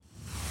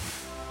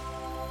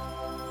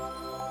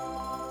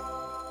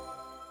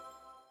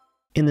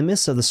in the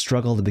midst of the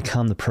struggle to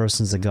become the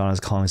persons that God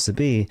is calling us to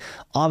be,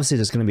 obviously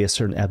there's going to be a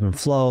certain ebb and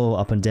flow,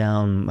 up and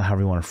down,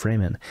 however you want to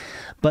frame it.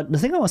 But the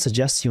thing I want to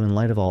suggest to you in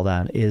light of all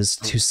that is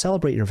to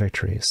celebrate your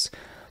victories.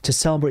 To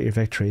celebrate your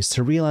victories,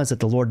 to realize that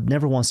the Lord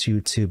never wants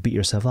you to beat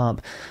yourself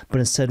up, but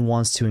instead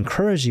wants to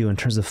encourage you in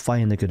terms of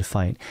fighting the good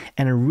fight.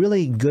 And a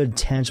really good,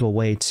 tangible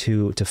way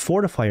to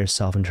fortify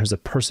yourself in terms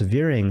of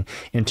persevering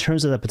in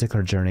terms of that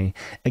particular journey,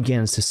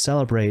 again, is to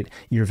celebrate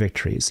your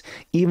victories,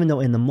 even though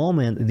in the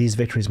moment, these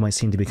victories might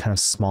seem to be kind of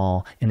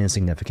small and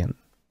insignificant.